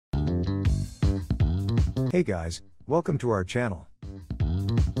Hey guys, welcome to our channel.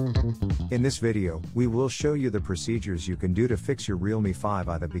 In this video, we will show you the procedures you can do to fix your RealMe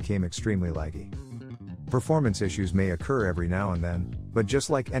 5i that became extremely laggy. Performance issues may occur every now and then, but just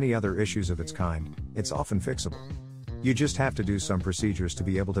like any other issues of its kind, it's often fixable. You just have to do some procedures to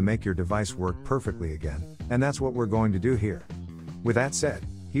be able to make your device work perfectly again, and that's what we're going to do here. With that said,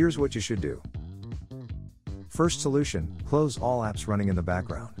 here's what you should do. First solution, close all apps running in the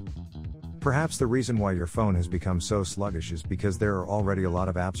background. Perhaps the reason why your phone has become so sluggish is because there are already a lot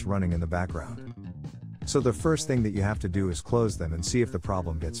of apps running in the background. So the first thing that you have to do is close them and see if the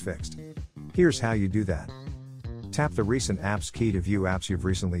problem gets fixed. Here's how you do that. Tap the Recent Apps key to view apps you've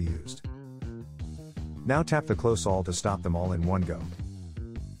recently used. Now tap the Close All to stop them all in one go.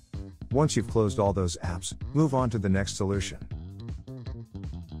 Once you've closed all those apps, move on to the next solution.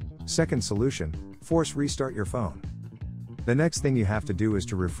 Second solution, force restart your phone. The next thing you have to do is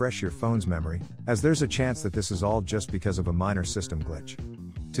to refresh your phone's memory, as there's a chance that this is all just because of a minor system glitch.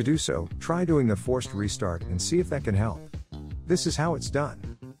 To do so, try doing the forced restart and see if that can help. This is how it's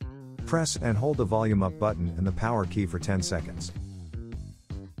done. Press and hold the volume up button and the power key for 10 seconds.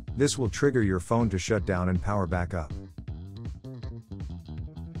 This will trigger your phone to shut down and power back up.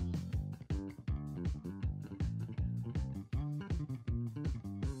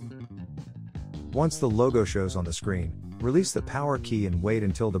 Once the logo shows on the screen, release the power key and wait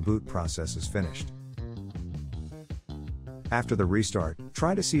until the boot process is finished. After the restart,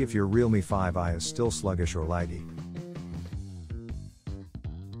 try to see if your RealMe 5i is still sluggish or laggy.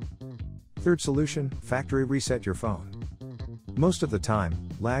 Third solution, factory reset your phone. Most of the time,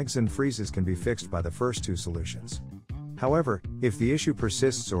 lags and freezes can be fixed by the first two solutions. However, if the issue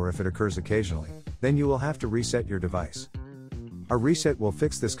persists or if it occurs occasionally, then you will have to reset your device. A reset will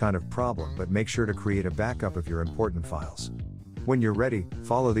fix this kind of problem, but make sure to create a backup of your important files. When you're ready,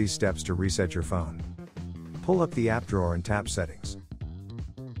 follow these steps to reset your phone. Pull up the app drawer and tap Settings.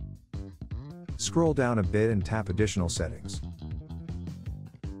 Scroll down a bit and tap Additional Settings.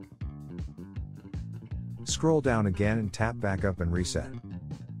 Scroll down again and tap Backup and Reset.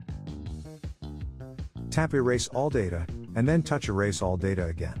 Tap Erase All Data, and then touch Erase All Data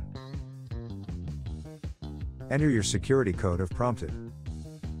again. Enter your security code if prompted.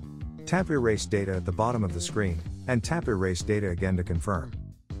 Tap Erase Data at the bottom of the screen, and tap Erase Data again to confirm.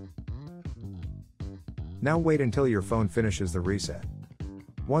 Now wait until your phone finishes the reset.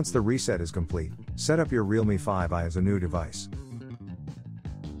 Once the reset is complete, set up your RealMe 5i as a new device.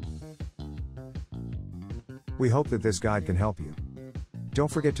 We hope that this guide can help you.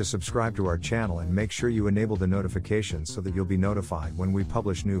 Don't forget to subscribe to our channel and make sure you enable the notifications so that you'll be notified when we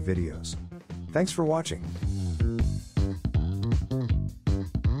publish new videos. Thanks for watching.